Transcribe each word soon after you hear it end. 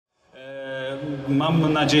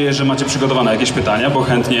Mam nadzieję, że macie przygotowane jakieś pytania, bo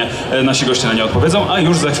chętnie nasi goście na nie odpowiedzą, a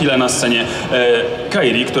już za chwilę na scenie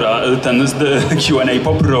Kairi, która ten Q&A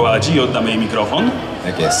poprowadzi i oddamy jej mikrofon.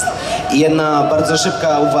 Tak jest. I jedna bardzo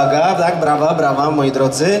szybka uwaga, tak? Brawa, brawa, moi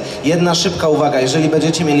drodzy. Jedna szybka uwaga, jeżeli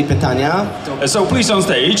będziecie mieli pytania... To... So please on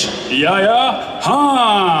stage, Yaya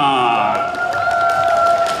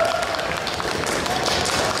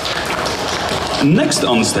and Next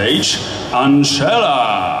on stage,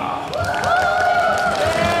 Annshella.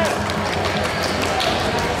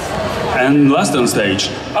 And last on stage,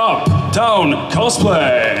 Uptown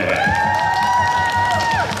Cosplay.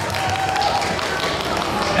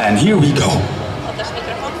 And here we go.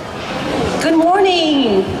 Good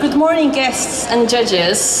morning guests and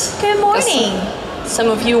judges. Good morning. Some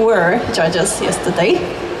of you were judges yesterday.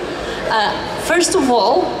 First of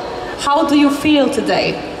all, how do you feel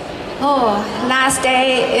today? Oh, last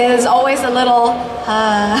day is always a little,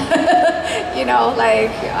 you know,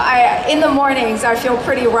 like in the mornings I feel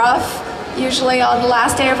pretty rough, usually on the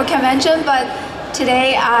last day of a convention, but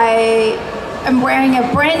today I am wearing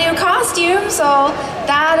a brand new costume, so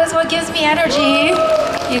that is what gives me energy,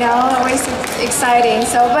 you know, always exciting.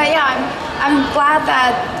 So, but yeah, I'm glad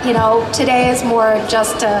that, you know, today is more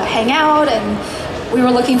just to hang out, and we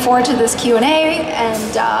were looking forward to this Q&A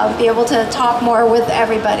and be able to talk more with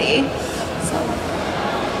everybody. So.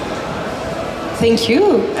 Thank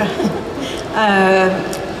you.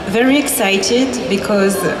 Very excited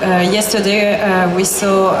because yesterday we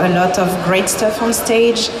saw a lot of great stuff on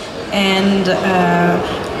stage, and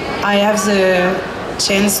I have the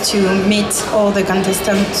chance to meet all the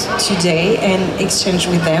contestants today and exchange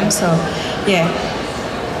with them, so yeah.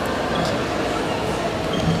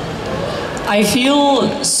 I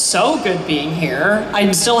feel so good being here.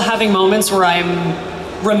 I'm still having moments where I'm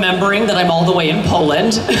remembering that I'm all the way in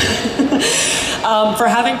Poland. For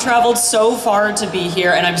having traveled so far to be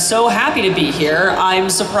here, and I'm so happy to be here. I'm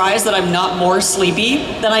surprised that I'm not more sleepy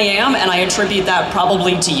than I am, and I attribute that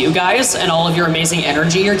probably to you guys and all of your amazing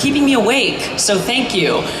energy. You're keeping me awake, so thank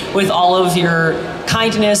you with all of your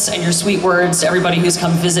kindness and your sweet words to everybody who's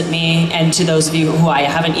come visit me, and to those of you who I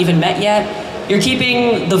haven't even met yet. You're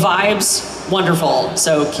keeping the vibes wonderful,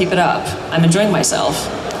 so keep it up. I'm enjoying myself.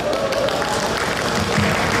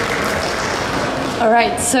 All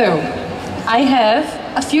right, so I have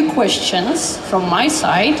a few questions from my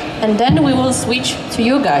side, and then we will switch to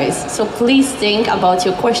you guys. So please think about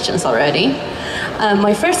your questions already.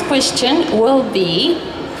 My first question will be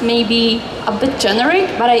maybe a bit generic,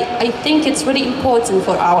 but I think it's really important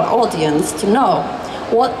for our audience to know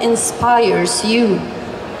what inspires you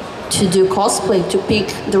to do cosplay, to pick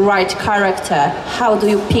the right character. How do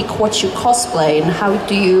you pick what you cosplay, and how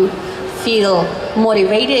do you feel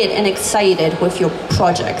motivated and excited with your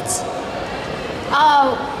projects?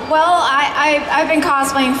 Well, I've been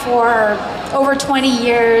cosplaying for over 20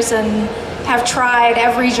 years and have tried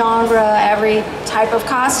every genre, every type of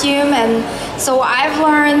costume, and so I've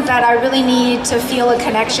learned that I really need to feel a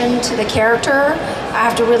connection to the character. I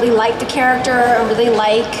have to really like the character and really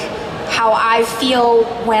like how I feel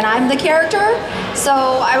when I'm the character. So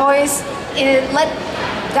I've always let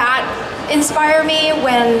that inspire me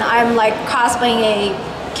when I'm like cosplaying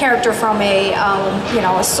a character from a you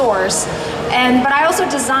know, a source. But I also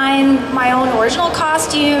design my own original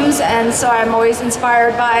costumes, and so I'm always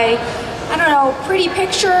inspired by, I don't know, pretty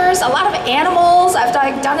pictures, a lot of animals. I've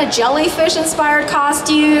done a jellyfish inspired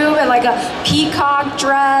costume and like a peacock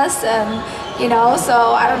dress, and you know,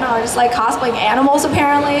 so I don't know, I just like cosplaying animals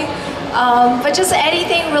apparently. But just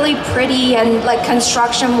anything really pretty and like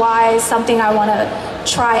construction wise, something I want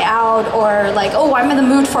to try out, or like, oh, I'm in the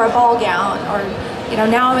mood for a ball gown, or you know,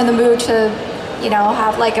 now I'm in the mood to, you know,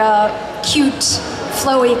 have like a cute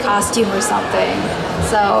flowy costume or something.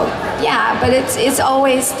 So yeah, but it's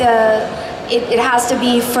always it has to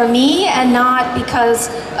be for me, and not because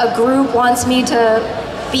a group wants me to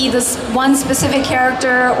be this one specific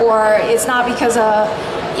character, or it's not because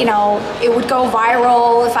you know, it would go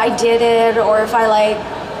viral if I did it, or if I like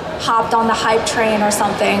hopped on the hype train or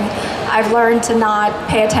something. I've learned to not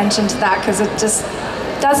pay attention to that because it just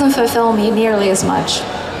doesn't fulfill me nearly as much.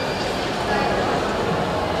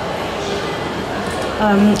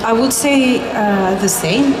 I would say the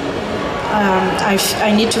same.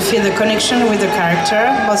 I need to feel the connection with the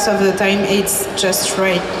character. Most of the time it's just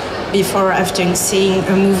right before after seeing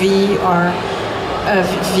a movie or a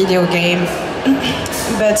video game.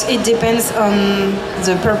 But it depends on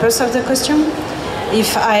the purpose of the costume.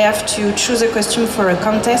 If I have to choose a costume for a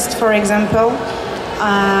contest, for example,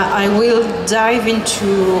 I will dive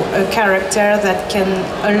into a character that can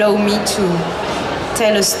allow me to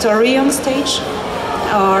tell a story on stage,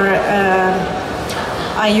 or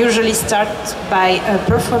I usually start by a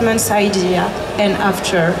performance idea, and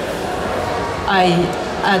after I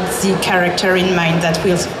add the character in mind that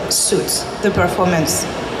will suit the performance.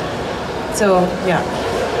 So, yeah.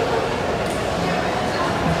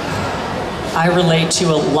 I relate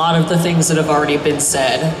to a lot of the things that have already been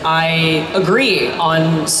said. I agree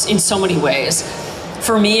in so many ways.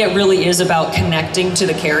 For me, it really is about connecting to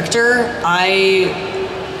the character. I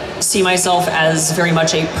see myself as very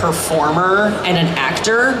much a performer and an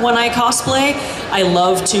actor when I cosplay. I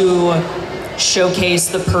love to showcase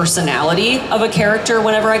the personality of a character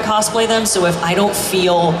whenever I cosplay them, so if I don't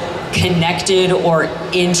feel connected or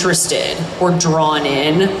interested or drawn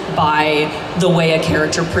in by the way a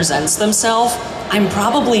character presents themselves, I'm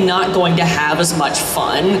probably not going to have as much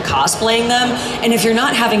fun cosplaying them. And if you're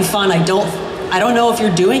not having fun, I don't know if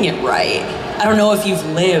you're doing it right. I don't know if you've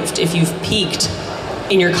lived, if you've peaked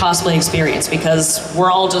in your cosplay experience, because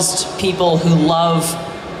we're all just people who love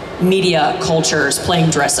media cultures playing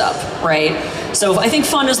dress up, right? So I think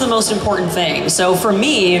fun is the most important thing. So for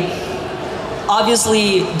me,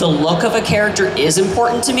 obviously the look of a character is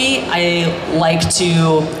important to me. I like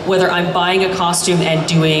to, whether I'm buying a costume and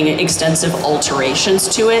doing extensive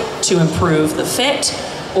alterations to it to improve the fit,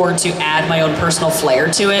 or to add my own personal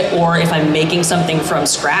flair to it, or if I'm making something from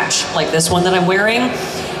scratch, like this one that I'm wearing,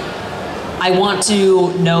 I want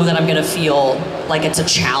to know that I'm gonna feel like it's a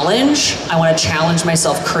challenge. I want to challenge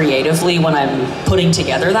myself creatively when I'm putting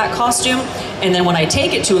together that costume. And then when I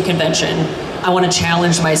take it to a convention, I want to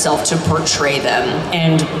challenge myself to portray them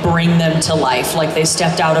and bring them to life like they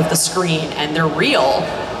stepped out of the screen and they're real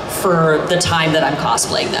for the time that I'm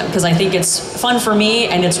cosplaying them. Because I think it's fun for me,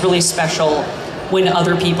 and it's really special when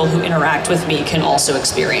other people who interact with me can also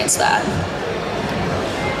experience that.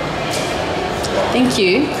 Thank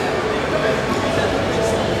you.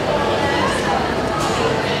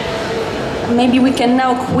 Maybe we can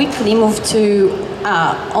now quickly move to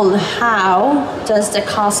on how does the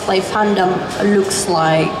cosplay fandom looks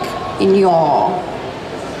like in your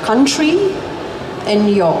country, in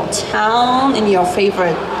your town, in your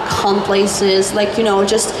favorite con places, like, you know,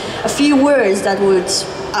 just a few words that would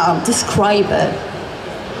describe it.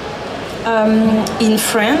 In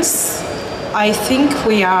France, I think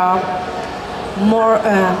we are more,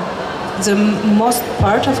 the most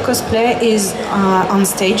part of cosplay is on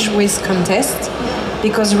stage with contests,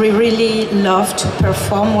 because we really love to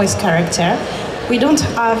perform with character. We don't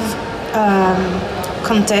have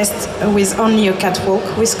contest with only a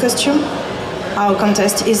catwalk with costume. Our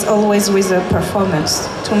contest is always with a performance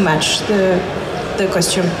to match the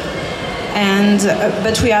costume. And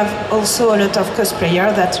but we have also a lot of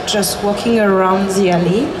cosplayers that just walking around the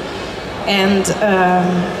alley, and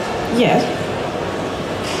yeah.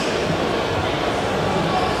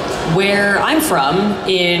 Where I'm from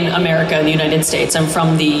in America, in the United States, I'm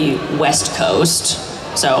from the West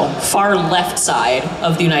Coast, so far left side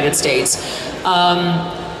of the United States.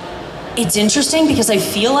 It's interesting because I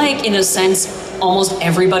feel like, in a sense, almost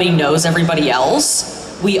everybody knows everybody else.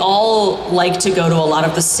 We all like to go to a lot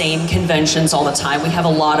of the same conventions all the time. We have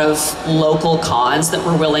a lot of local cons that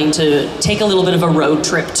we're willing to take a little bit of a road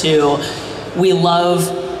trip to. We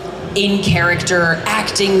love in character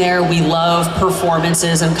acting there. We love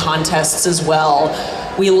performances and contests as well.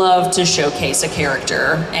 We love to showcase a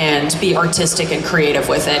character and be artistic and creative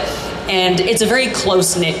with it. And it's a very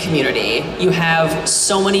close-knit community. You have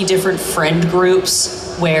so many different friend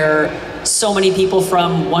groups where so many people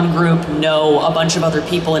from one group know a bunch of other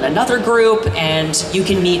people in another group, and you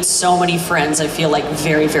can meet so many friends, I feel like,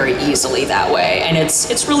 very, very easily that way. And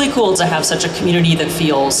it's really cool to have such a community that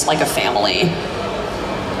feels like a family.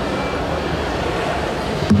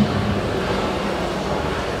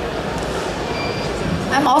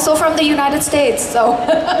 I'm also from the United States, so.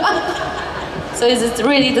 So is it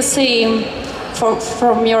really the same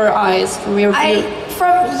from your eyes, from your view?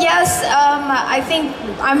 Yes, I think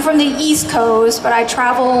I'm from the East Coast, but I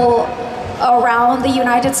travel around the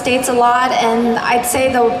United States a lot, and I'd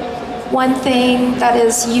say the one thing that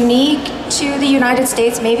is unique to the United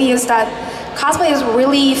States maybe is that cosplay is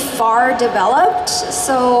really far developed,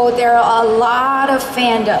 so there are a lot of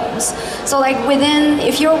fandoms. So like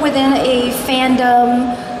if you're within a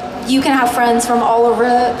fandom, you can have friends from all over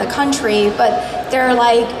the country, but there are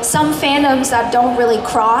like some fandoms that don't really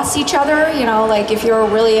cross each other, you know, like if you're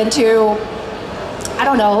really into, I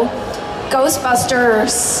don't know,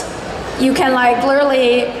 Ghostbusters, you can like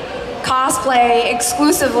literally cosplay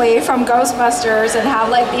exclusively from Ghostbusters and have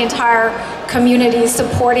like the entire community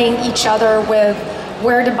supporting each other with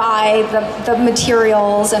where to buy the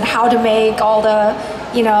materials and how to make all the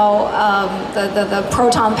you know, the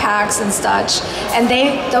proton packs and such. And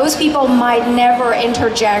those people might never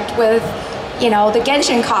interject with, you know, the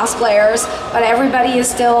Genshin cosplayers, but everybody is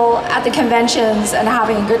still at the conventions and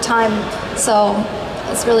having a good time. So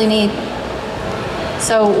it's really neat.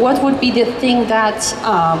 So what would be the thing that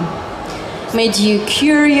made you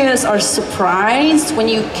curious or surprised when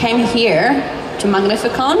you came here to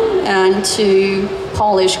Magnificon and to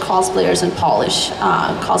Polish cosplayers and Polish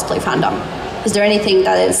cosplay fandom? Is there anything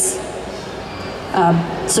that is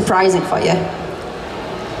surprising for you?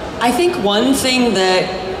 I think one thing that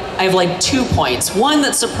I have like 2 points. One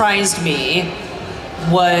that surprised me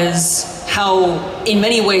was how, in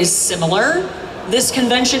many ways, similar this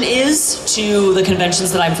convention is to the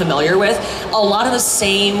conventions that I'm familiar with. A lot of the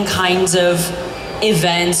same kinds of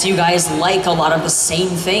events. You guys like a lot of the same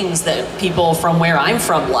things that people from where I'm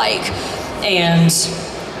from like. And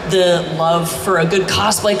the love for a good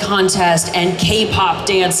cosplay contest and K-pop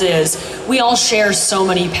dances. We all share so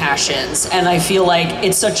many passions, and I feel like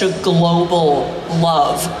it's such a global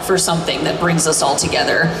love for something that brings us all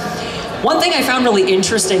together. One thing I found really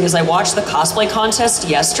interesting is I watched the cosplay contest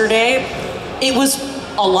yesterday. It was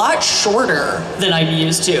a lot shorter than I'm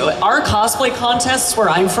used to. Our cosplay contests where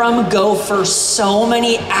I'm from go for so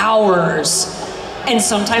many hours, and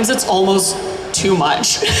sometimes it's almost too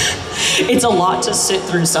much. It's a lot to sit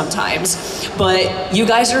through sometimes, but you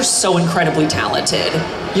guys are so incredibly talented.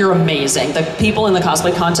 You're amazing. The people in the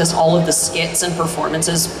cosplay contest, all of the skits and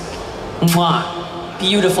performances, mwah,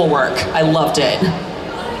 beautiful work. I loved it.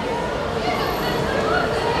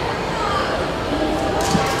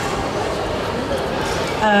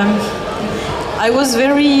 I was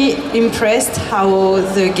very impressed how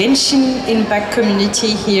the Genshin Impact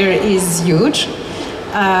community here is huge.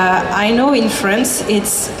 I know in France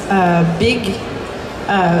it's a big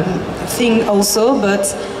thing also, but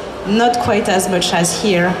not quite as much as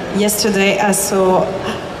here. Yesterday I saw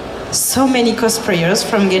so many cosplayers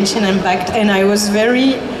from Genshin Impact, and I was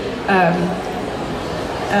very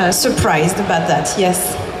surprised about that,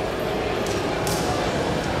 yes.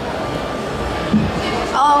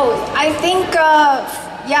 Oh, I think,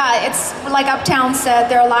 yeah, it's like Uptown said,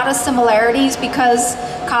 there are a lot of similarities because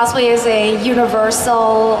cosplay is a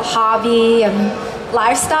universal hobby and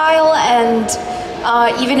lifestyle, and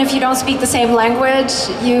even if you don't speak the same language,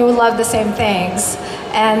 you love the same things.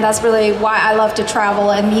 And that's really why I love to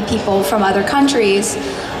travel and meet people from other countries.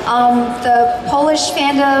 The Polish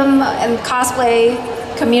fandom and cosplay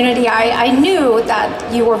community, I knew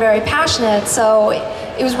that you were very passionate, so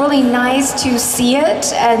it was really nice to see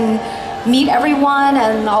it and meet everyone,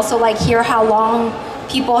 and also like hear how long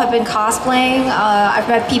people have been cosplaying. I've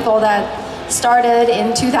met people that started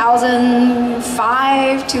in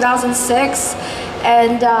 2005, 2006,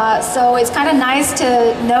 and so it's kind of nice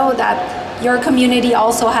to know that your community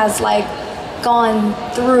also has like gone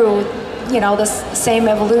through, you know, the same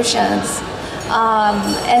evolutions.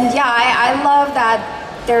 And yeah, I love that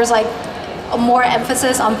there's like a more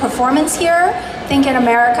emphasis on performance here. I think in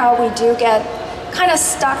America we do get kind of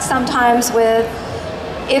stuck sometimes with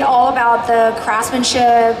it all about the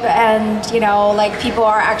craftsmanship, and you know, like people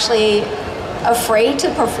are actually afraid to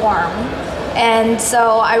perform. And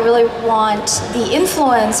so I really want the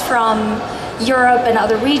influence from Europe and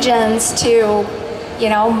other regions to, you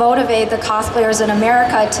know, motivate the cosplayers in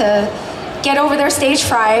America to get over their stage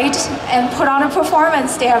fright and put on a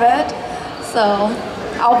performance, damn it. So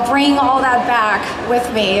I'll bring all that back with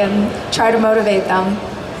me and try to motivate them.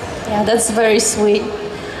 Yeah, that's very sweet.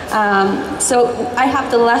 So I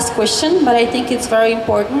have the last question, but I think it's very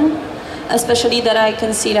important, especially that I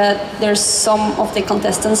can see that there's some of the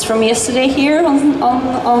contestants from yesterday here on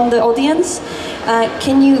the audience.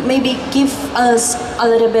 Can you maybe give us a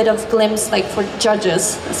little bit of glimpse, like for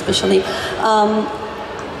judges especially?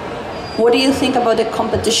 What do you think about the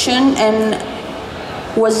competition, and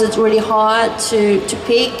was it really hard to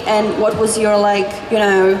pick, and what was your, like, you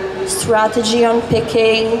know, strategy on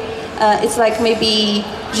picking? It's like maybe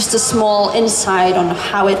just a small insight on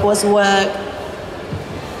how it was work.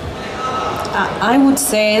 I would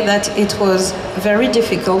say that it was very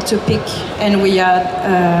difficult to pick, and we had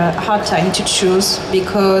a hard time to choose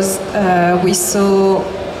because we saw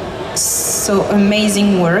so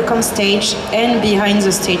amazing work on stage and behind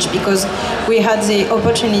the stage, because we had the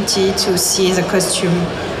opportunity to see the costume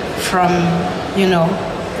from, you know,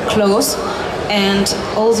 close, and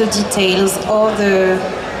all the details, all the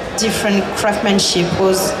different craftsmanship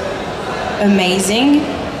was amazing.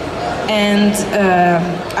 And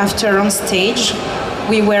after on stage,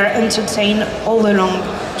 we were entertained all along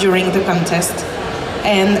during the contest,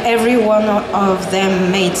 and every one of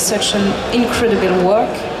them made such an incredible work.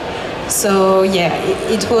 So yeah,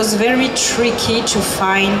 it was very tricky to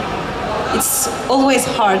find. It's always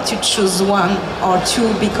hard to choose one or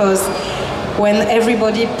two because when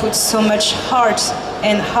everybody puts so much heart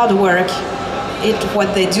and hard work in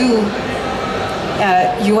what they do,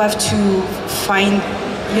 you have to find,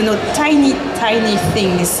 you know, tiny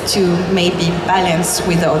things to maybe balance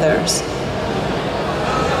with others.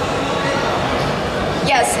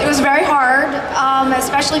 Yes, it was very hard,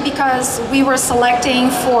 especially because we were selecting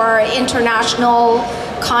for international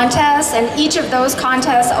contests, and each of those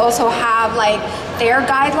contests also have like their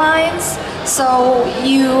guidelines. So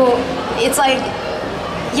it's like,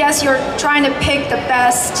 yes, you're trying to pick the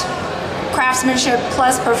best craftsmanship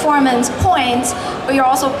plus performance points, but you're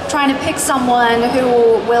also trying to pick someone who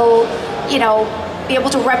will, you know, be able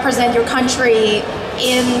to represent your country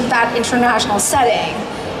in that international setting.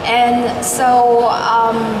 And so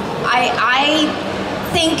I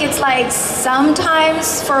think it's like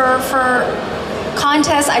sometimes for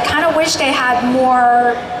contests, I kind of wish they had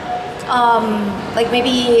more like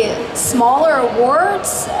maybe smaller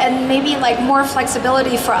awards and maybe like more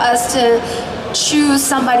flexibility for us to choose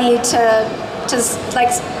somebody to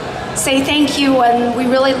like say thank you and we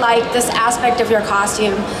really like this aspect of your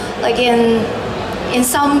costume. Like in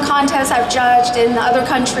some contests I've judged in other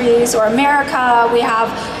countries or America, we have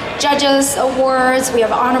judges awards, we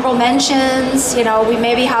have honorable mentions, you know, we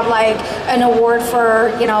maybe have like an award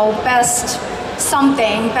for, you know, best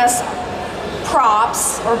something, best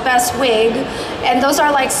props or best wig, and those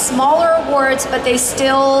are like smaller awards, but they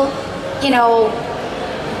still, you know,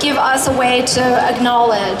 give us a way to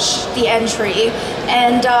acknowledge the entry.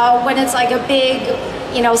 And when it's like a big,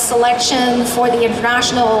 you know, selection for the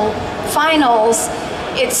international finals,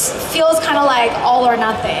 it feels kind of like all or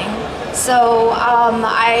nothing. So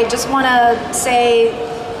I just want to say,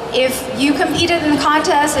 if you competed in the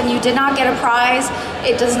contest and you did not get a prize,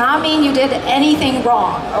 it does not mean you did anything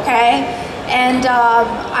wrong, okay? And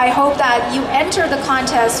I hope that you enter the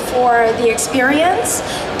contest for the experience,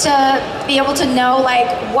 to be able to know like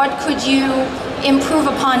what could you improve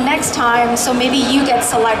upon next time, so maybe you get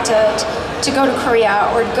selected to go to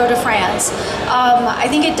Korea or go to France. I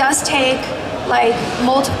think it does take like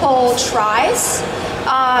multiple tries,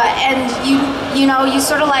 and you know, you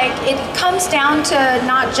sort of like, it comes down to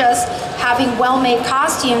not just having well-made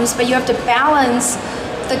costumes, but you have to balance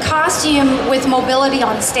the costume with mobility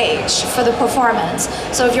on stage for the performance.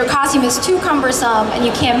 So if your costume is too cumbersome and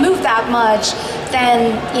you can't move that much,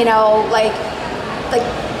 then, you know, like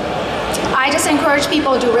I just encourage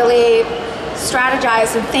people to really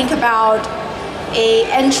strategize and think about a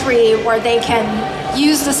entry where they can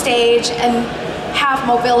use the stage and have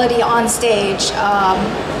mobility on stage.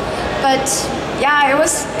 But yeah, it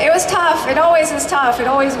was tough. It always is tough. It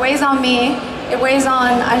always weighs on me. It weighs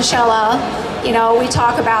on Annshella. You know, we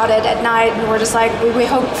talk about it at night and we're just like, we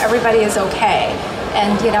hope everybody is okay.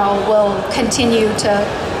 And, you know, we'll continue to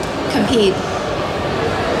compete.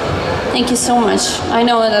 Thank you so much. I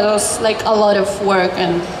know that was like a lot of work,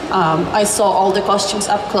 and I saw all the costumes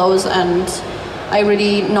up close, and I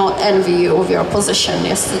really not envy you of your position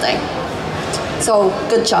yesterday. So,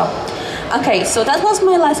 good job. Okay, so that was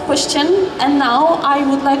my last question, and now I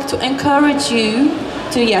would like to encourage you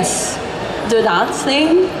to, yes, do that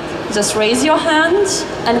thing. Just raise your hand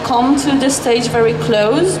and come to the stage very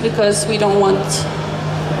close, because we don't want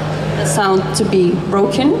the sound to be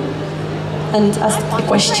broken, and ask the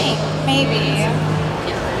question. Maybe.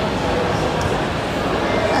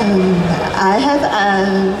 I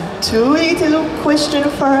have two little questions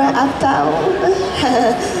for Uptown.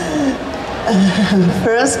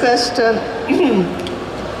 First question,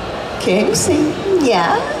 can you sing?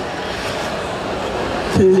 Yeah?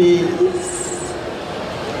 Please.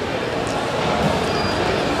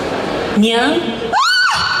 Yeah?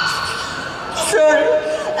 Sorry.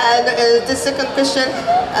 And the second question,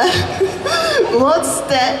 what's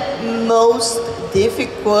the most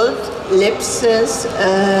difficult lip sync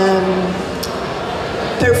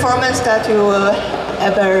performance that you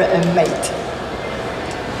ever made?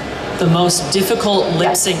 The most difficult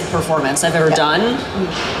lip sync performance I've ever done?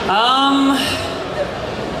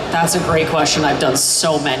 That's a great question. I've done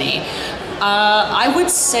so many. I would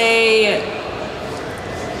say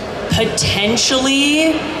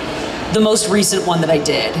potentially the most recent one that I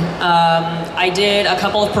did. I did a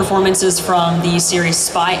couple of performances from the series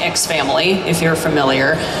Spy X Family, if you're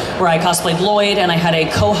familiar, where I cosplayed Lloyd, and I had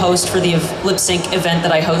a co-host for the lip sync event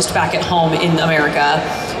that I host back at home in America,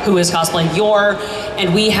 who is cosplaying Yor,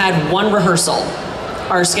 and we had one rehearsal.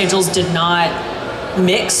 Our schedules did not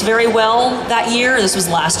mix very well that year. This was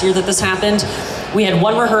last year that this happened. We had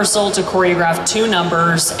one rehearsal to choreograph 2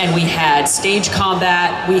 numbers, and we had stage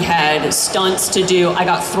combat, we had stunts to do. I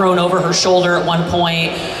got thrown over her shoulder at one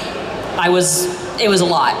point. It was a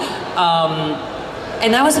lot.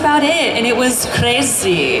 And that was about it, and it was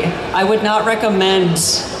crazy. I would not recommend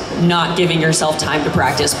not giving yourself time to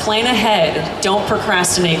practice. Plan ahead, don't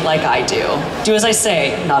procrastinate like I do. Do as I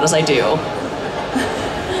say, not as I do.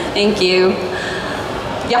 Thank you.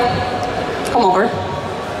 Yeah, come over.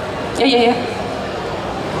 Yeah.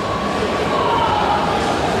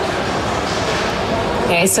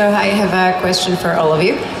 Okay, so I have a question for all of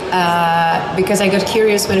you. Because I got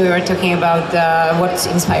curious when we were talking about what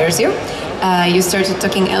inspires you. You started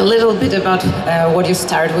talking a little bit about what you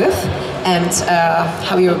start with and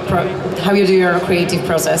how you do your creative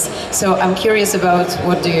process. So I'm curious about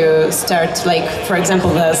what do you start, like for example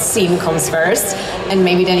the scene comes first and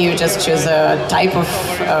maybe then you just choose a type of,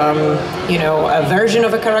 a version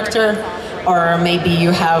of a character, or maybe you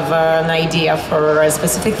have an idea for a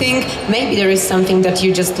specific thing. Maybe there is something that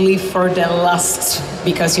you just leave for the last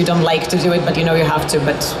because you don't like to do it, but you know you have to,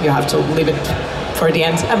 but you have to leave it for the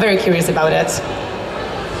end. I'm very curious about it.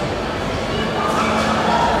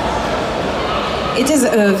 It is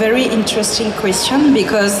a very interesting question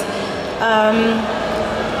because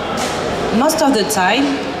most of the time,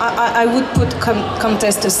 I would put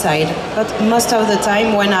contest aside, but most of the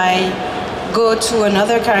time when I go to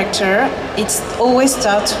another character, it's always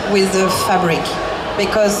start with the fabric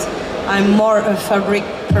because I'm more a fabric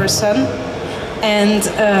person. And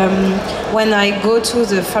when I go to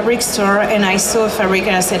the fabric store and I saw a fabric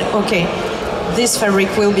and I said, okay, this fabric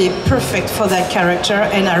will be perfect for that character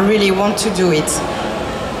and I really want to do it.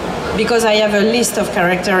 Because I have a list of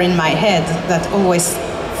characters in my head that always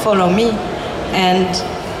follow me. And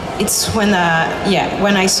it's when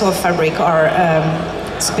I saw a fabric or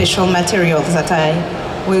special materials that I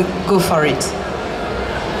will go for it.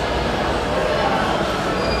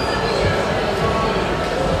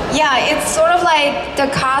 Yeah, it's sort of like the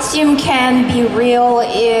costume can be real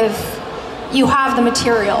if you have the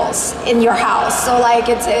materials in your house. So like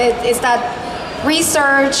it's that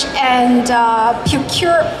research and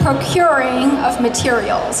procuring of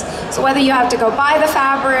materials. So whether you have to go buy the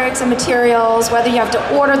fabrics and materials, whether you have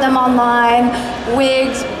to order them online,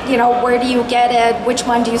 wigs, where do you get it, which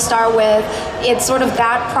one do you start with? It's sort of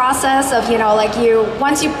that process of,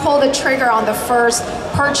 once you pull the trigger on the first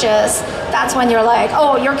purchase, that's when you're like,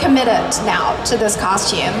 oh, you're committed now to this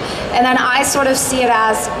costume. And then I sort of see it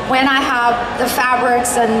as when I have the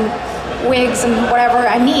fabrics and wigs and whatever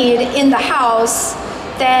I need in the house,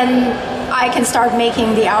 then I can start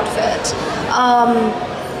making the outfit.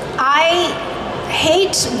 I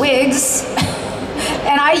hate wigs,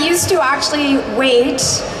 and I used to actually wait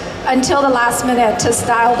until the last minute to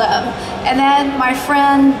style them. And then my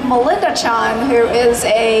friend Melinda Chan, who is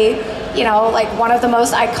one of the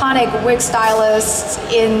most iconic wig stylists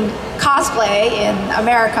in cosplay in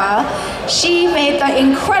America, she made the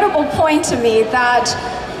incredible point to me that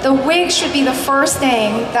the wig should be the first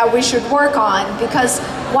thing that we should work on, because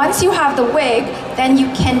once you have the wig, then you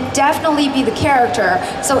can definitely be the character.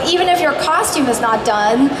 So even if your costume is not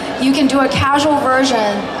done, you can do a casual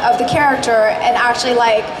version of the character and actually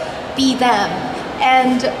be them.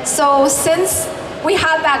 And so since we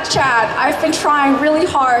had that chat, I've been trying really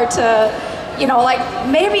hard to,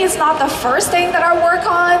 maybe it's not the first thing that I work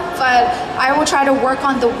on, but I will try to work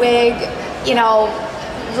on the wig,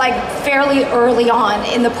 fairly early on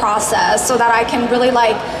in the process so that I can really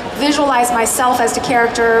visualize myself as the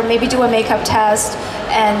character, maybe do a makeup test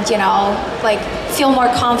and, feel more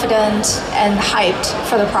confident and hyped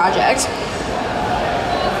for the project.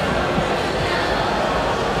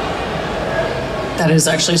 That is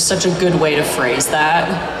actually such a good way to phrase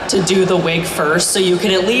that, to do the wig first so you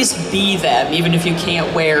can at least be them, even if you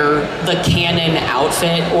can't wear the canon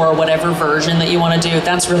outfit or whatever version that you want to do.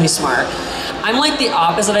 That's really smart. I'm like the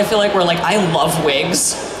opposite. I feel like I love wigs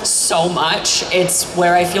so much. It's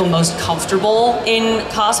where I feel most comfortable in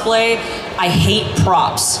cosplay. I hate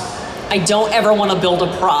props. I don't ever want to build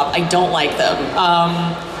a prop. I don't like them.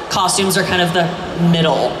 Costumes are kind of the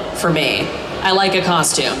middle for me. I like a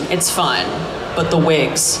costume. It's fun. But the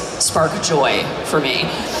wigs spark joy for me.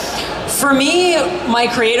 For me, my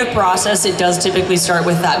creative process, it does typically start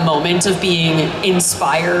with that moment of being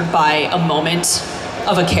inspired by a moment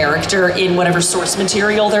of a character in whatever source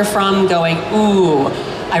material they're from, going, ooh,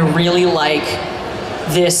 I really like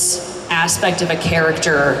this aspect of a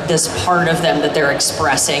character, this part of them that they're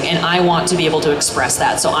expressing, and I want to be able to express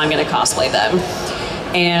that, so I'm gonna cosplay them.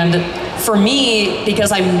 And for me,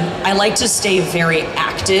 because I like to stay very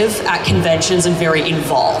active at conventions and very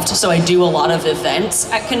involved. So I do a lot of events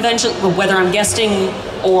at conventions, whether I'm guesting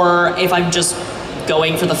or if I'm just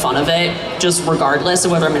going for the fun of it, just regardless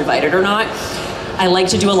of whether I'm invited or not. I like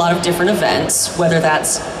to do a lot of different events, whether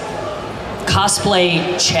that's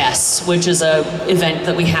Cosplay Chess, which is an event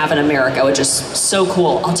that we have in America, which is so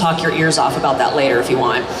cool. I'll talk your ears off about that later if you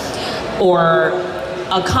want. Or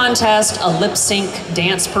a contest, a lip sync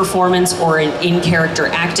dance performance, or an in-character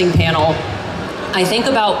acting panel. I think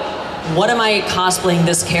about, what am I cosplaying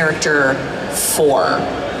this character for?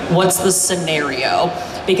 What's the scenario?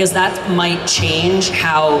 Because that might change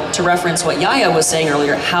how, to reference what Yaya was saying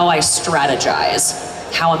earlier, how I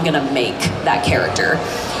strategize, how I'm gonna make that character.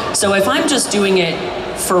 So if I'm just doing it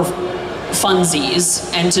for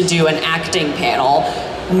funsies and to do an acting panel,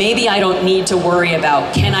 maybe I don't need to worry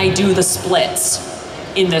about, can I do the splits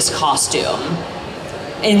in this costume?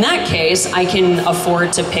 In that case, I can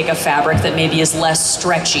afford to pick a fabric that maybe is less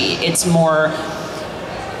stretchy. It's more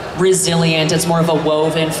resilient, it's more of a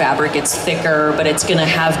woven fabric, it's thicker, but it's gonna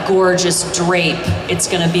have gorgeous drape. It's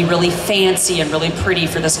gonna be really fancy and really pretty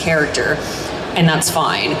for this character, and that's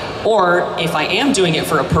fine. Or if I am doing it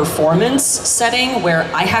for a performance setting where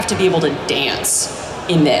I have to be able to dance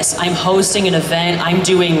in this, I'm hosting an event, I'm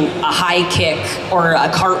doing a high kick or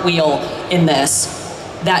a cartwheel in this,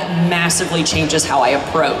 that massively changes how I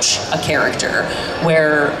approach a character,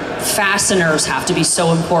 where fasteners have to be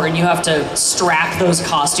so important. You have to strap those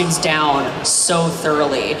costumes down so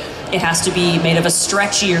thoroughly. It has to be made of a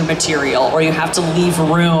stretchier material, or you have to leave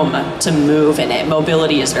room to move in it.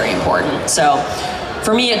 Mobility is very important. So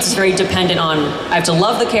for me, it's very dependent on, I have to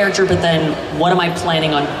love the character, but then what am I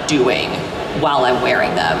planning on doing while I'm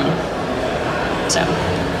wearing them? So.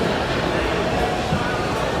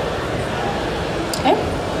 Okay,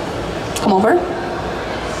 come over.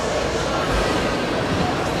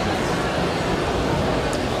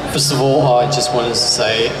 First of all, I just wanted to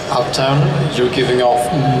say, Uptown, you're giving off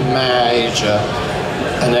major,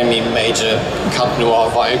 and I mean major, Cat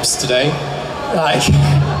Noir vibes today. Like,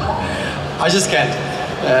 I just can't.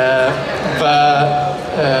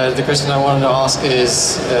 But the question I wanted to ask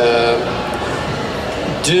is,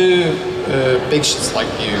 do big shots like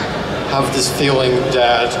you have this feeling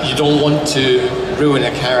that you don't want to ruin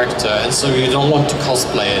a character, and so you don't want to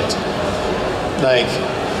cosplay it? Like,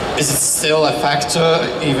 is it still a factor,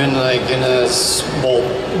 even like in a small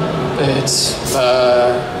bit?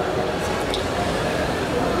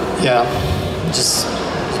 Yeah, just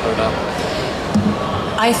slow down.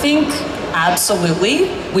 I think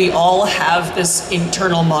absolutely. We all have this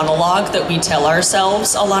internal monologue that we tell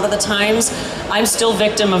ourselves a lot of the times. I'm still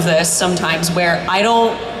victim of this sometimes, where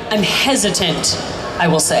I'm hesitant, I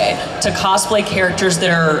will say, to cosplay characters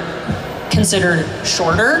that are considered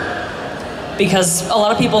shorter, because a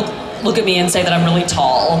lot of people look at me and say that I'm really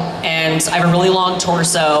tall and I have a really long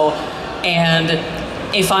torso, and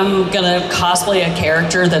if I'm gonna cosplay a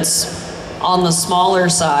character that's on the smaller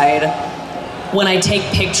side, when I take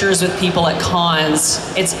pictures with people at cons,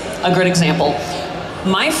 it's a good example.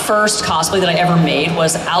 My first cosplay that I ever made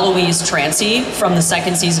was Aloise Trancy from the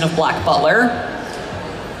second season of Black Butler.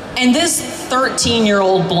 And this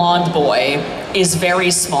 13-year-old blonde boy is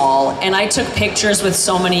very small, and I took pictures with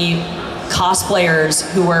so many cosplayers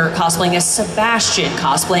who were cosplaying as Sebastian,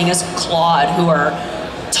 cosplaying as Claude, who are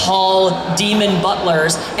tall demon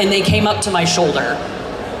butlers, and they came up to my shoulder.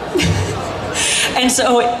 And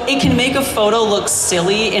so it can make a photo look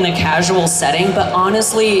silly in a casual setting, but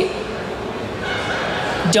honestly,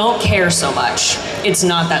 don't care so much. It's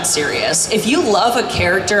not that serious. If you love a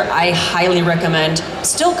character, I highly recommend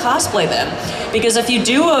still cosplay them. Because if you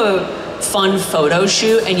do a fun photo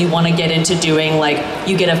shoot and you want to get into doing, like,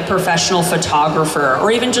 you get a professional photographer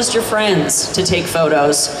or even just your friends to take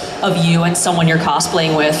photos of you and someone you're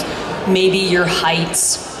cosplaying with, maybe your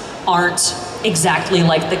heights aren't exactly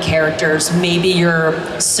like the characters, maybe your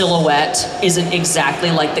silhouette isn't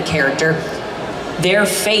exactly like the character, they're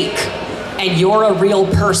fake and you're a real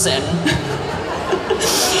person.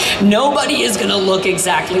 Nobody is gonna look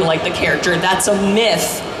exactly like the character. That's a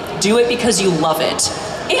myth. Do it because you love it.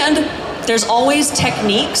 And there's always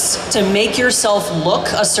techniques to make yourself look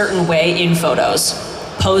a certain way in photos.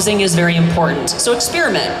 Posing is very important. So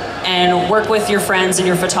experiment and work with your friends and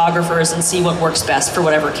your photographers and see what works best for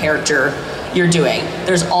whatever character you're doing.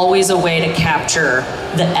 There's always a way to capture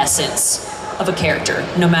the essence of a character,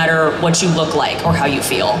 no matter what you look like or how you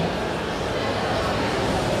feel.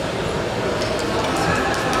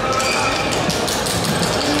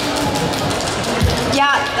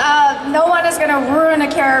 Yeah, no one is gonna ruin a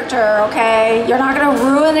a character, okay? You're not gonna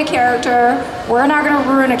ruin a character. We're not gonna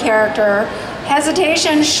ruin a character.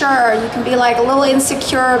 Hesitation, sure, you can be like a little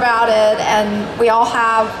insecure about it, and we all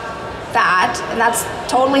have that, and that's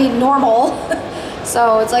totally normal.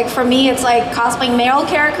 So it's like, for me, it's like cosplaying male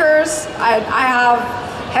characters. I have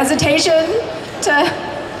hesitation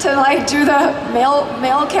to like do the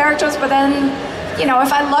male characters, but then, you know,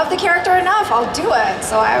 if I love the character enough, I'll do it.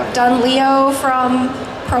 So I've done Leo from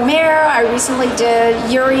Promare. I recently did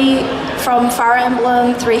Yuri from Fire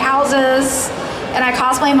Emblem Three Houses, and I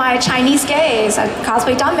cosplay my Chinese gays. I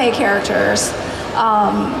cosplay Danmei characters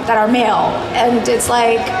that are male, and it's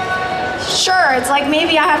like, sure, it's like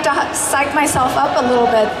maybe I have to psych myself up a little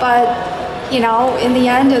bit, but you know, in the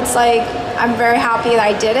end, it's like I'm very happy that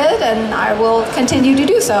I did it, and I will continue to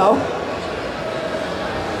do so.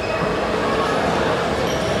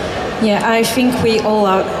 Yeah, I think we all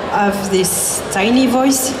have this tiny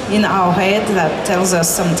voice in our head that tells us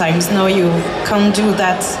sometimes, no, you can't do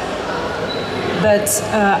that. But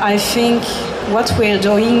I think what we're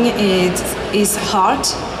doing is hard.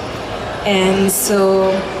 And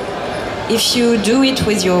so if you do it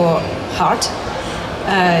with your heart,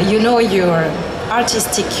 you know your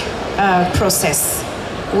artistic process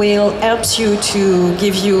will help you to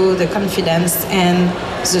give you the confidence and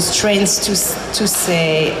the strength to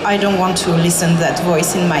say, I don't want to listen to that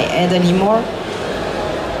voice in my head anymore.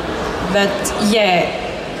 But yeah,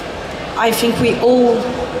 I think we all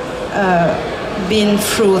been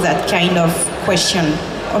through that kind of question,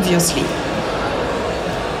 obviously.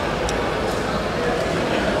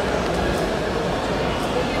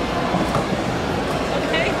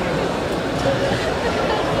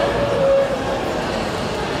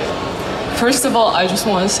 First of all, I just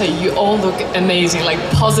want to say you all look amazing, like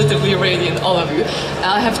positively radiant, all of you.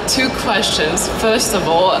 I have two questions. First of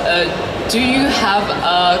all, do you have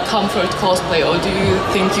a comfort cosplay, or do you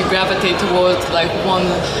think you gravitate towards like one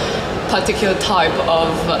particular type of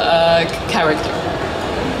character?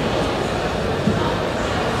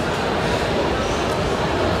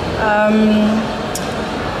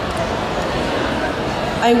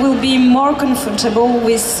 I will be more comfortable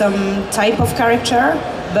with some type of character,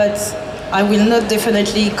 but I will not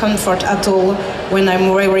definitely comfort at all when I'm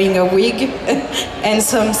wearing a wig and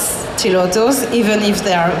some stilettos, even if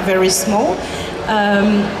they are very small.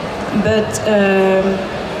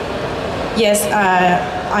 Yes,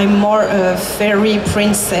 I'm more a fairy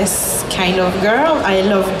princess kind of girl. I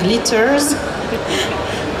love glitters.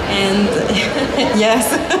 And yes,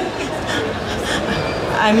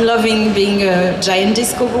 I'm loving being a giant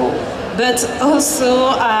disco ball. But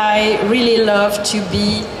also I really love to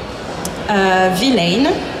be a villain.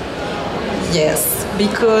 Yes,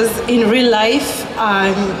 because in real life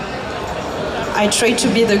I try to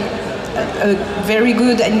be a very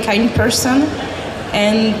good and kind person,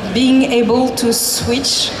 and being able to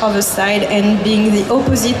switch on the side and being the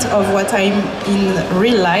opposite of what I'm in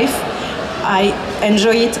real life, I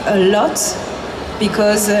enjoy it a lot,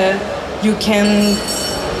 because you can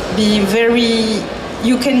be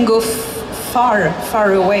you can go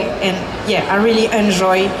far away, and yeah, I really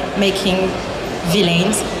enjoy making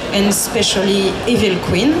villains, and especially Evil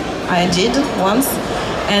Queen I did once,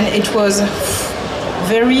 and it was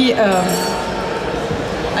very,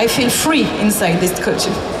 I feel free inside this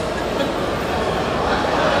costume.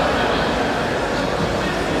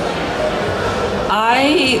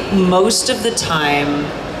 Most of the time,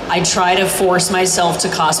 I try to force myself to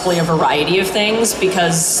cosplay a variety of things,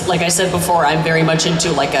 because, like I said before, I'm very much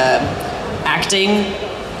into like a acting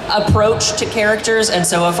approach to characters, and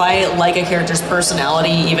so if I like a character's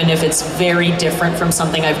personality, even if it's very different from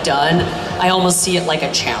something I've done, I almost see it like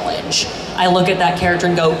a challenge. I look at that character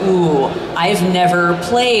and go, ooh, I've never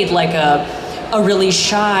played like a really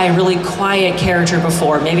shy, really quiet character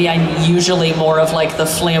before. Maybe I'm usually more of like the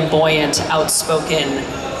flamboyant, outspoken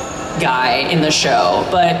guy in the show,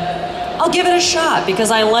 but I'll give it a shot because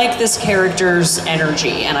I like this character's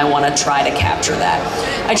energy and I want to try to capture that.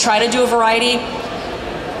 I try to do a variety.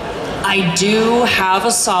 I do have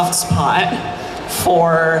a soft spot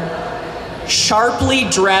for sharply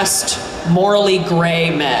dressed, morally gray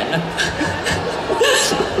men.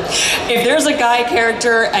 If there's a guy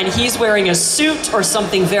character and he's wearing a suit or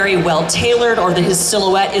something very well tailored, or that his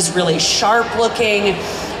silhouette is really sharp looking,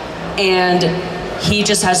 and he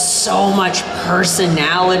just has so much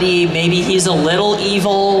personality, maybe he's a little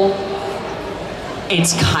evil,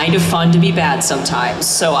 it's kind of fun to be bad sometimes,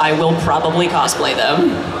 so I will probably cosplay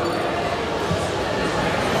them.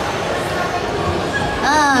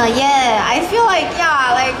 Yeah, I feel like,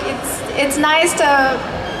 yeah, like it's nice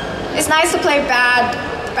to play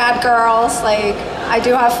bad girls. Like, I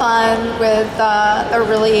do have fun with the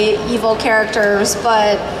really evil characters,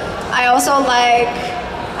 but I also like,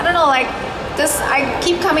 I don't know, like this, I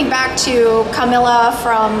keep coming back to Camilla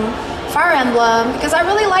from Fire Emblem because I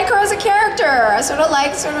really like her as a character. I sort of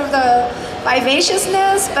like sort of the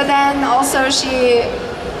vivaciousness, but then also she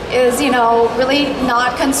is, you know, really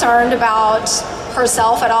not concerned about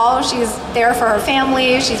herself at all. She's there for her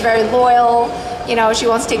family. She's very loyal. You know, she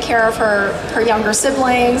wants to take care of her younger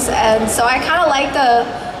siblings. And so I kind of like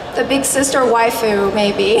the big sister waifu,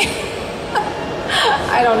 maybe.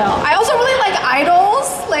 I don't know. I also really like idols.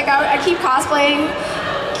 Like I keep cosplaying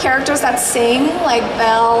characters that sing, like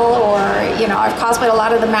Belle, or, you know, I've cosplayed a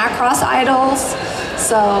lot of the Macross idols.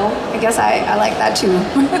 So I guess I like that too.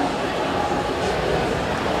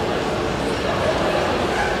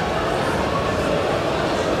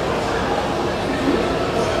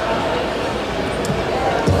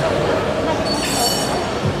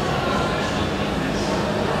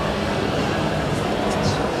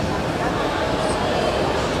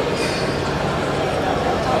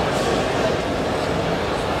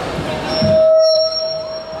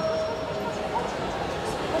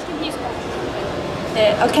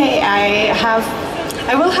 Okay,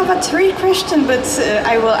 I will have a 3 question, but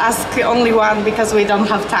I will ask only one because we don't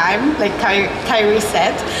have time, like Kyrie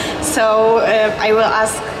said. So I will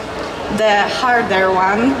ask the harder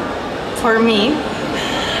one for me.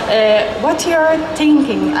 What you're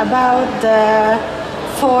thinking about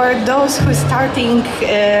for those who starting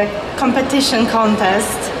competition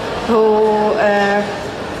contest, who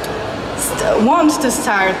want to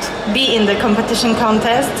start, be in the competition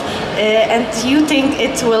contest, and you think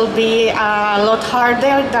it will be a lot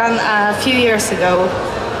harder than a few years ago?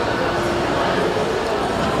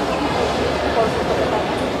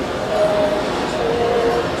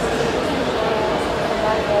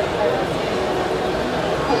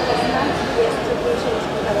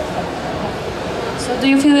 So do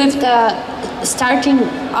you feel if the starting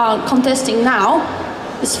contesting now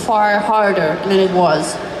is far harder than it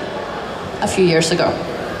was a few years ago?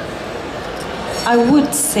 I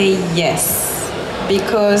would say yes,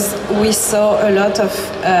 because we saw a lot of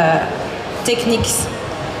techniques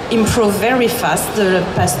improve very fast the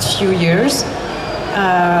past few years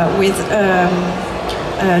with a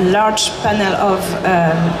large panel of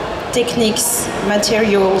techniques,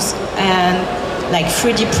 materials, and like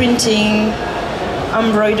 3D printing,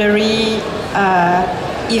 embroidery,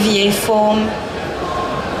 EVA foam,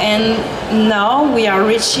 and now we are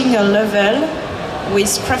reaching a level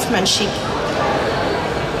with craftsmanship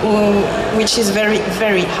which is very,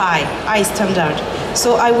 very high standard.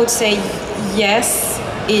 So I would say yes,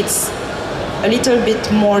 it's a little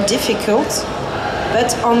bit more difficult,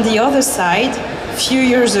 but on the other side, a few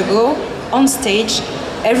years ago, on stage,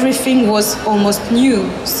 everything was almost new.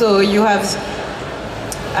 So you have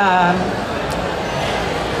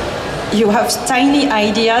tiny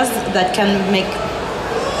ideas that can make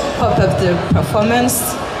pop up the performance,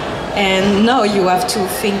 and now you have to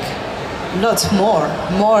think lots more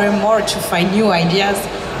and more to find new ideas.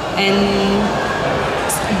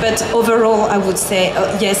 But overall, I would say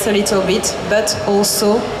yes, a little bit. But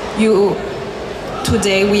also,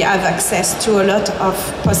 today we have access to a lot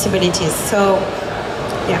of possibilities. So,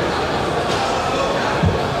 yeah.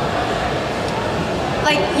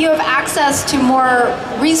 Like you have access to more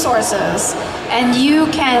resources, and you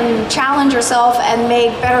can challenge yourself and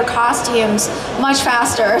make better costumes much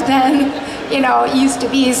faster than it used to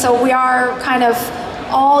be. So we are kind of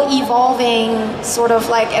all evolving sort of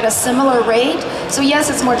like at a similar rate. So yes,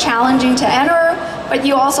 it's more challenging to enter, but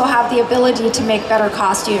you also have the ability to make better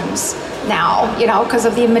costumes now, because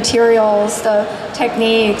of the materials, the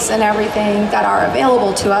techniques, and everything that are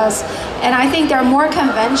available to us. And I think there are more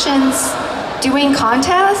conventions doing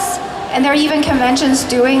contests, and there are even conventions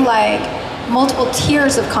doing like multiple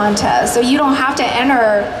tiers of contests. So you don't have to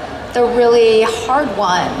enter the really hard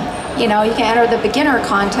one. You can enter the beginner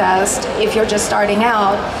contest if you're just starting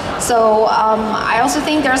out. So I also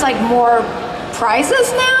think there's like more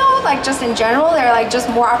prizes now, like just in general, there are like just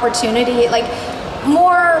more opportunity, like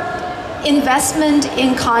more investment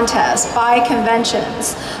in contests by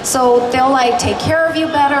conventions. So they'll like take care of you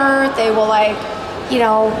better. They will like,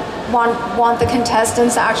 want the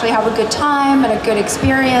contestants to actually have a good time and a good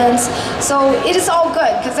experience. So it is all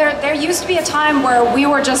good, because there used to be a time where we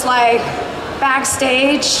were just like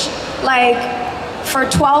backstage, like for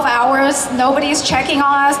 12 hours, nobody's checking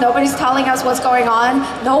on us, nobody's telling us what's going on,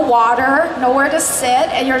 no water, nowhere to sit,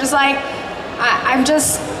 and you're just like, I'm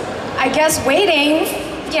just, I guess, waiting,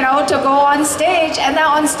 to go on stage. And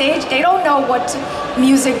now on stage, they don't know what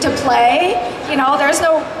music to play. There's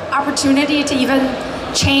no opportunity to even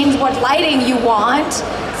change what lighting you want.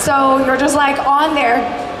 So you're just like on there,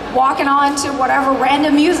 walking on to whatever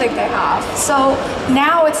random music they have. So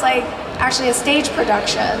now it's like actually a stage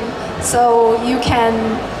production. So you can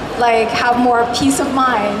like have more peace of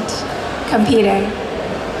mind competing.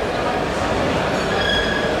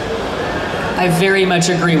 I very much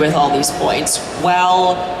agree with all these points.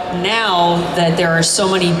 Well, now that there are so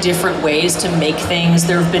many different ways to make things,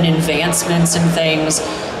 there have been advancements in things,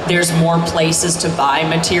 there's more places to buy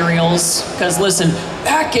materials. Because listen,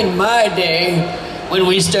 back in my day, when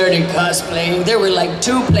we started cosplaying, there were like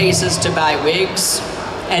 2 places to buy wigs.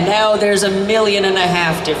 And now there's 1.5 million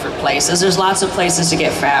different places. There's lots of places to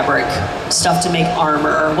get fabric, stuff to make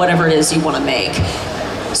armor, whatever it is you want to make.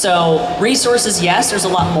 So resources, yes, there's a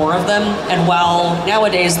lot more of them. And while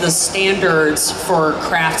nowadays the standards for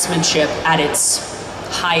craftsmanship at its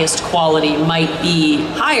highest quality might be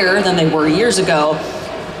higher than they were years ago,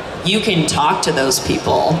 you can talk to those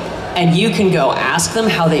people and you can go ask them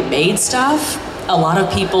how they made stuff. A lot of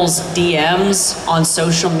people's DMs on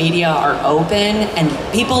social media are open, and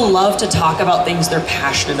people love to talk about things they're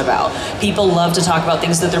passionate about. People love to talk about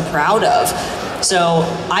things that they're proud of. So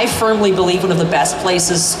I firmly believe one of the best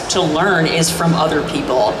places to learn is from other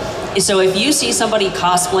people. So if you see somebody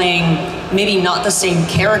cosplaying maybe not the same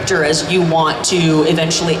character as you want to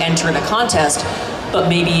eventually enter in a contest, but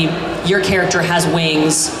maybe your character has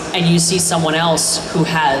wings and you see someone else who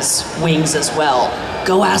has wings as well,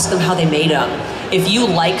 go ask them how they made them. If you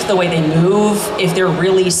like the way they move, if they're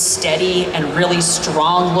really steady and really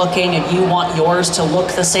strong looking and you want yours to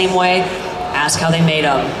look the same way, ask how they made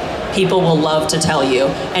them. People will love to tell you.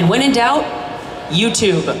 And when in doubt,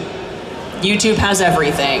 YouTube. YouTube has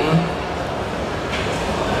everything.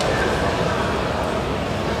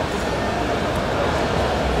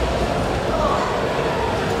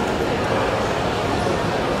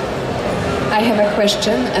 I have a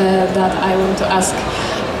question that I want to ask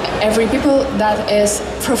every people that is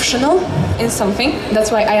professional in something.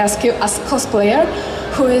 That's why I ask you as cosplayer,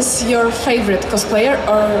 who is your favorite cosplayer,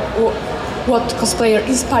 or what cosplayer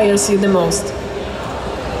inspires you the most?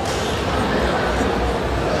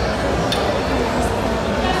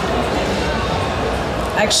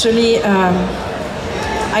 Actually,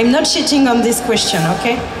 I'm not cheating on this question,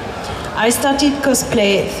 okay? I started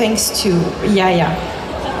cosplay thanks to Yaya,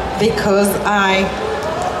 because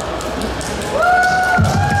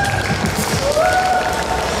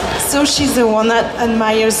so she's the one that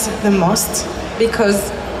admires the most,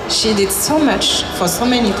 because she did so much for so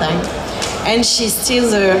many times, and she's still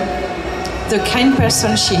the kind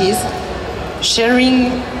person she is,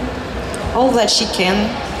 sharing all that she can,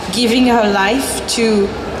 giving her life to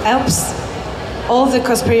help all the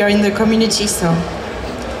cosplayers in the community. So,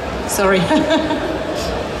 sorry.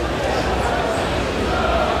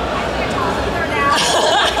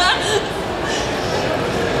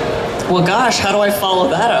 Well, gosh, how do I follow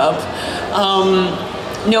that up?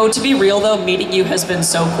 No, to be real though, meeting you has been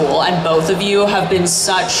so cool, and both of you have been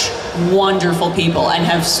such wonderful people and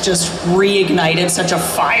have just reignited such a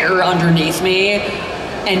fire underneath me,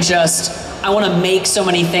 and just, I want to make so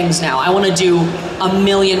many things now. I want to do 1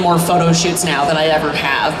 million more photo shoots now than I ever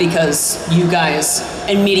have, because you guys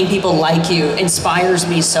and meeting people like you inspires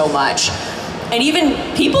me so much. And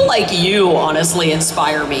even people like you honestly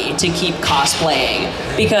inspire me to keep cosplaying,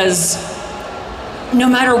 because no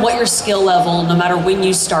matter what your skill level, no matter when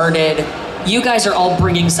you started, you guys are all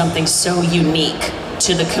bringing something so unique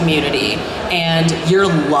to the community. And your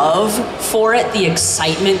love for it, the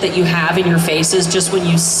excitement that you have in your faces just when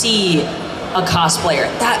you see a cosplayer,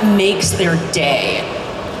 that makes their day.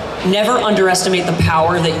 Never underestimate the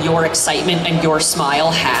power that your excitement and your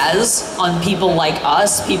smile has on people like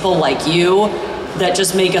us, people like you, that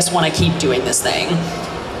just make us want to keep doing this thing.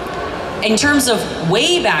 In terms of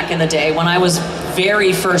way back in the day, when I was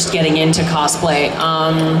very first getting into cosplay,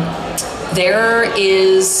 there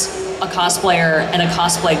is a cosplayer and a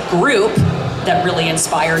cosplay group that really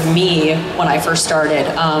inspired me when I first started.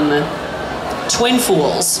 Twin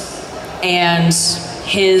Fools and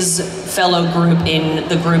his fellow group in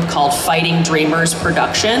the group called Fighting Dreamers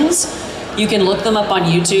Productions. You can look them up on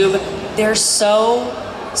YouTube. They're so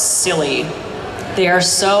silly. They are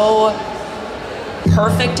so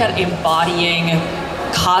perfect at embodying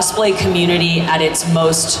cosplay community at its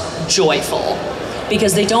most joyful,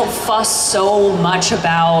 because they don't fuss so much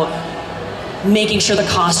about making sure the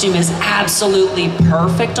costume is absolutely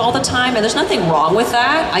perfect all the time, and there's nothing wrong with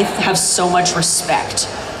that. I have so much respect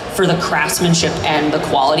for the craftsmanship and the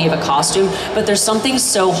quality of a costume, but there's something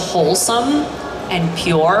so wholesome and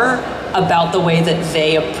pure about the way that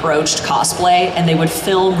they approached cosplay, and they would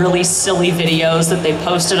film really silly videos that they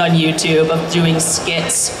posted on YouTube of doing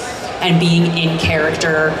skits and being in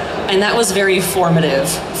character. And that was very formative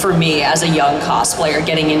for me as a young cosplayer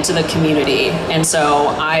getting into the community. And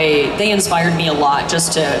so they inspired me a lot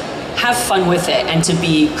just to have fun with it and to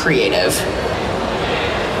be creative.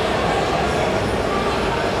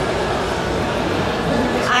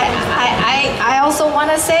 I also want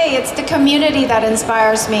to say it's the community that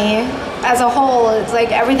inspires me as a whole. It's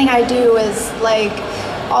like everything I do is like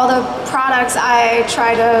all the products I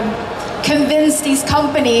try to convince these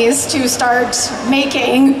companies to start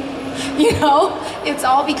making, you know, it's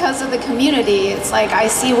all because of the community. It's like I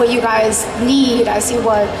see what you guys need. I see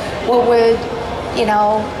what would, you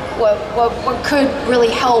know, what could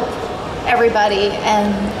really help everybody.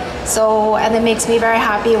 And so, and it makes me very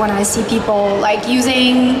happy when I see people like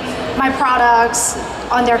using my products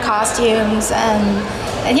on their costumes,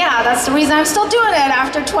 and yeah, that's the reason I'm still doing it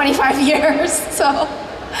after 25 years. So,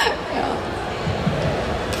 yeah.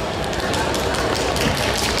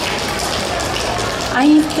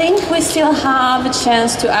 I think we still have a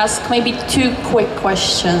chance to ask maybe 2 quick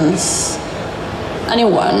questions.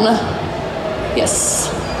 Anyone?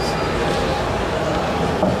 Yes.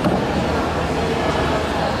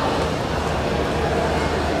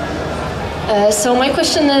 So my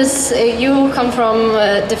question is, you come from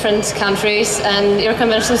different countries and your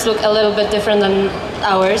conventions look a little bit different than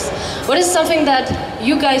ours. What is something that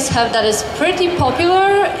you guys have that is pretty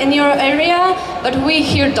popular in your area, but we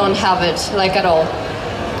here don't have it, like at all?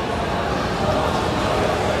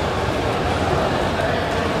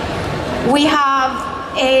 We have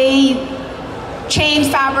a chain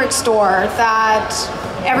fabric store that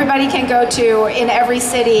everybody can go to in every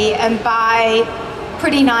city and buy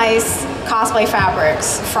pretty nice cosplay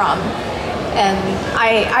fabrics from. And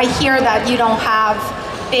I hear that you don't have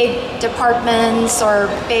big departments or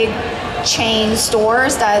big chain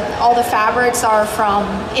stores, that all the fabrics are from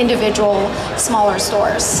individual smaller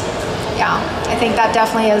stores. Yeah, I think that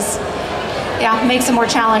definitely is, yeah, makes it more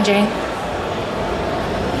challenging.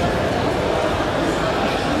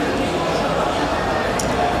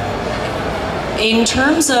 In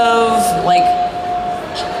terms of like,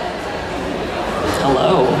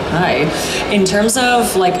 hello, hi. In terms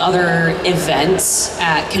of like other events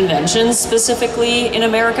at conventions specifically in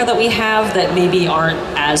America that we have that maybe aren't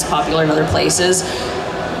as popular in other places,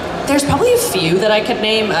 there's probably a few that I could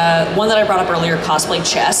name. One that I brought up earlier, Cosplay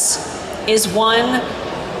Chess, is one.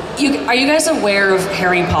 Are you guys aware of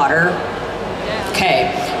Harry Potter?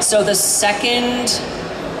 Okay, so the second,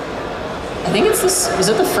 I think it's this, was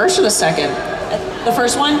it the first or the second? The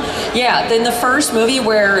first one? Yeah, then the first movie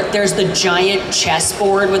where there's the giant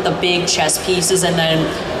chessboard with the big chess pieces, and then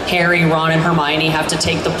Harry, Ron, and Hermione have to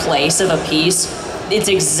take the place of a piece. It's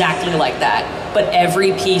exactly like that, but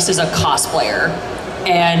every piece is a cosplayer.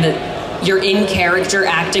 And you're in character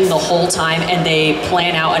acting the whole time, and they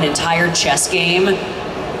plan out an entire chess game.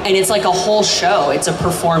 And it's like a whole show. It's a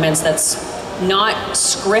performance that's not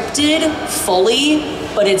scripted fully,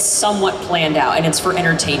 but it's somewhat planned out, and it's for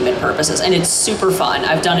entertainment purposes, and it's super fun.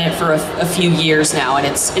 I've done it for a few years now, and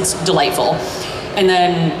it's delightful. And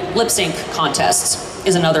then lip sync contests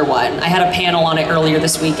is another one. I had a panel on it earlier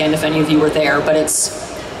this weekend, if any of you were there, but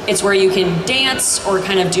it's where you can dance or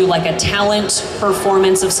kind of do like a talent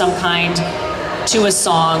performance of some kind to a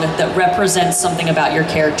song that represents something about your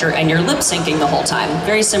character, and you're lip syncing the whole time.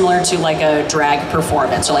 Very similar to like a drag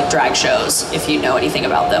performance or like drag shows, if you know anything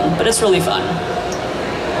about them, but it's really fun.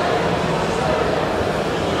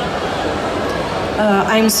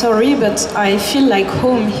 I'm sorry, but I feel like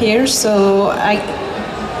home here, so I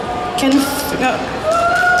can.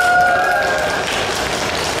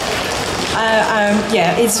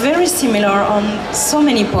 Yeah, it's very similar on so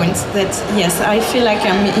many points that, yes, I feel like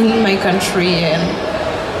I'm in my country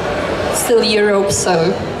and still Europe,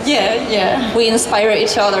 so yeah. We inspire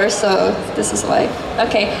each other, so this is why.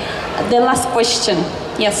 Okay, the last question.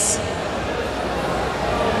 Yes.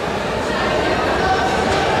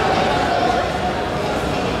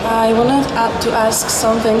 I wanted to ask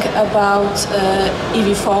something about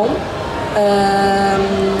EV foam,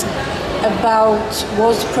 about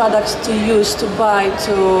what products to use to buy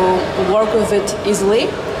to work with it easily,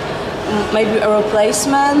 maybe a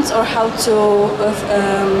replacement, or how to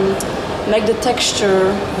make the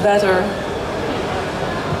texture better.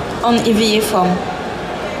 On EVA foam.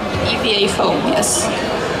 EVA foam, yes.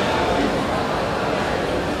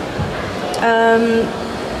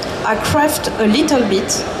 I craft a little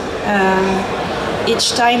bit.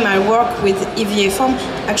 Each time I work with EVA foam.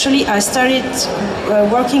 Actually, I started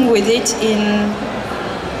working with it in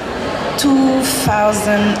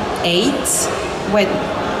 2008, when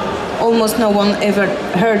almost no one ever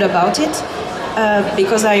heard about it,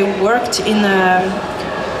 because I worked in a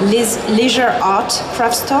leisure art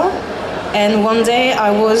craft store, and one day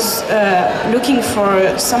I was looking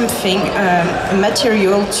for something, a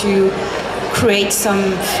material to create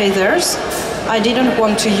some feathers. I didn't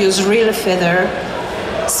want to use real feather,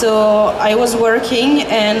 so I was working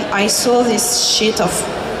and I saw this sheet of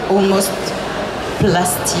almost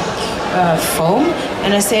plastic foam,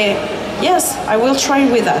 and I say, yes, I will try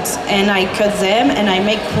with that. And I cut them and I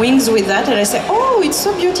make wings with that, and I say, oh, it's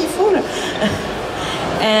so beautiful.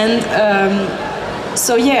 And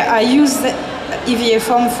so yeah, I used the EVA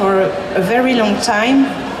foam for a very long time.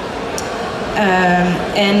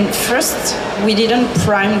 And first, we didn't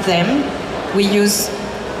prime them. We used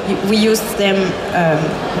them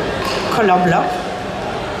color block.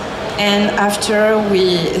 And after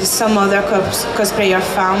some other cosplayer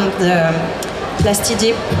found the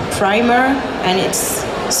Plastidip primer, and it's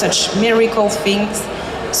such miracle things.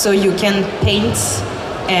 So you can paint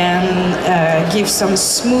and give some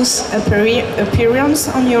smooth appearance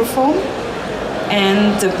on your foam,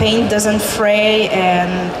 and the paint doesn't fray.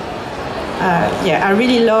 And yeah, I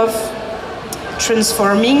really love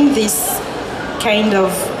transforming this kind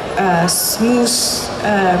of smooth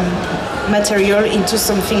material into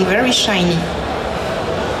something very shiny.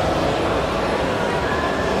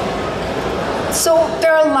 So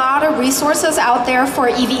there are a lot of resources out there for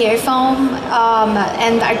EVA foam,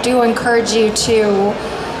 and I do encourage you to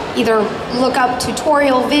either look up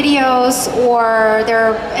tutorial videos, or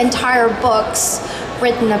there are entire books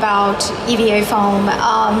written about EVA foam.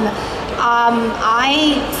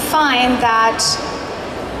 I find that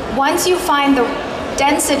once you find the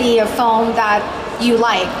density of foam that you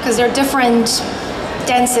like, because there are different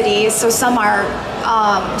densities, so some are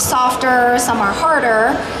softer, some are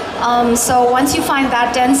harder. So once you find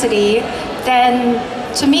that density, then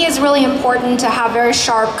to me it's really important to have very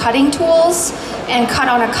sharp cutting tools and cut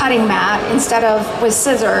on a cutting mat instead of with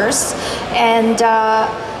scissors, and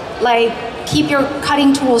like keep your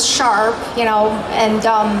cutting tools sharp, you know, and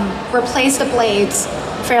replace the blades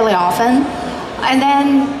fairly often. And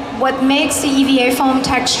then what makes the EVA foam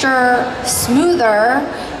texture smoother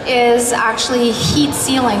is actually heat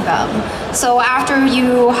sealing them. So after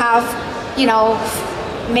you have, you know,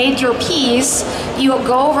 made your piece, you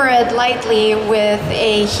go over it lightly with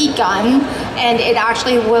a heat gun, and it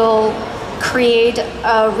actually will create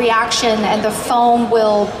a reaction and the foam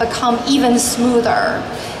will become even smoother.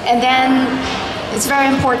 And then it's very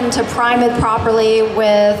important to prime it properly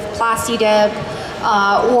with Plastidip,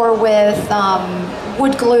 or with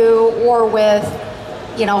wood glue, or with,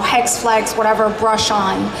 you know, hex flex, whatever, brush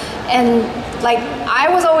on. And like, I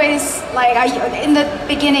was always like, in the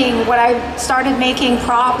beginning when I started making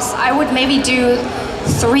props, I would maybe do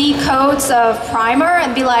 3 coats of primer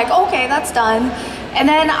and be like, okay, that's done. And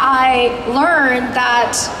then I learned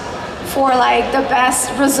that for like the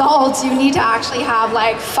best results, you need to actually have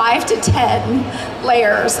like 5 to 10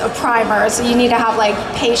 layers of primer. So you need to have like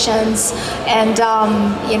patience and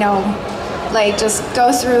you know, like just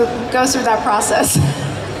go through that process.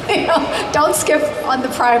 You know, don't skip on the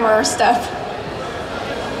primer step.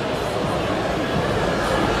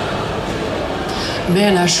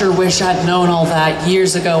 Man, I sure wish I'd known all that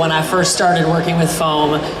years ago when I first started working with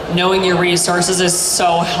foam. Knowing your resources is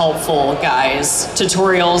so helpful, guys.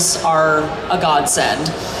 Tutorials are a godsend.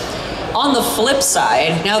 On the flip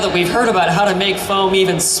side, now that we've heard about how to make foam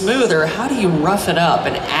even smoother, how do you rough it up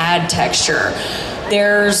and add texture?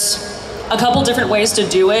 There's a couple different ways to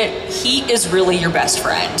do it. Heat is really your best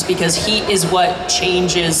friend, because heat is what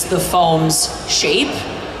changes the foam's shape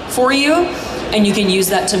for you, and you can use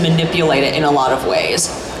that to manipulate it in a lot of ways.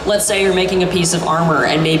 Let's say you're making a piece of armor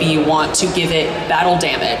and maybe you want to give it battle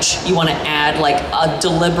damage. You want to add like a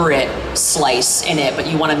deliberate slice in it, but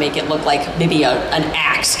you want to make it look like maybe an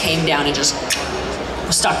axe came down and just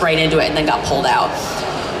stuck right into it and then got pulled out.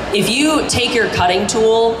 If you take your cutting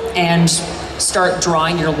tool and start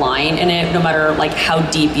drawing your line in it, no matter like how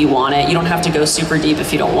deep you want it, you don't have to go super deep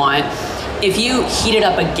if you don't want. If you heat it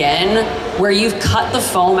up again, where you've cut the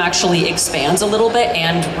foam actually expands a little bit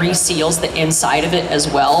and reseals the inside of it as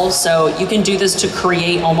well. So you can do this to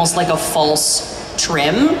create almost like a false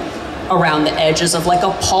trim around the edges of like a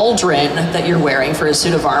pauldron that you're wearing for a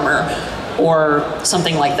suit of armor or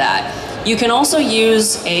something like that. You can also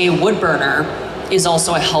use a wood burner, is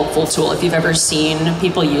also a helpful tool. If you've ever seen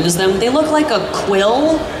people use them, they look like a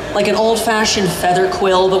quill, like an old-fashioned feather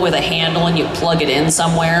quill, but with a handle, and you plug it in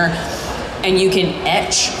somewhere. And you can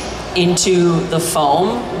etch into the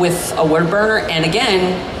foam with a wood burner, and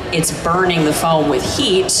again, it's burning the foam with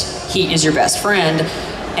heat. Heat is your best friend.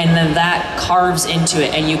 And then that carves into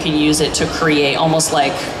it, and you can use it to create almost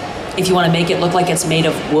like, if you want to make it look like it's made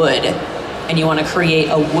of wood, and you want to create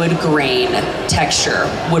a wood grain texture,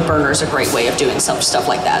 wood burner is a great way of doing some stuff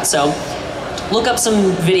like that. So look up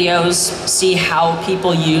some videos, see how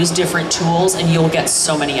people use different tools, and you'll get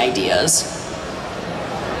so many ideas.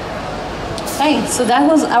 Okay, so that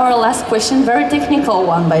was our last question, very technical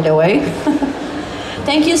one, by the way.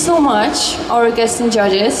 Thank you so much, our guests and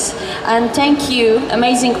judges, and thank you,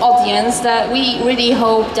 amazing audience, that we really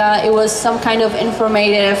hope that it was some kind of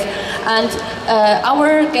informative, and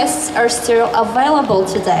our guests are still available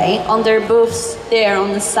today on their booths there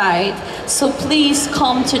on the side, so please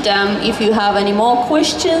come to them if you have any more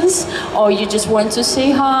questions, or you just want to say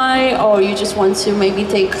hi, or you just want to maybe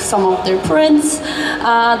take some of their prints.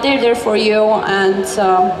 They're there for you, and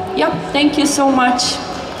yeah, thank you so much,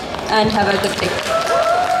 and have a good day.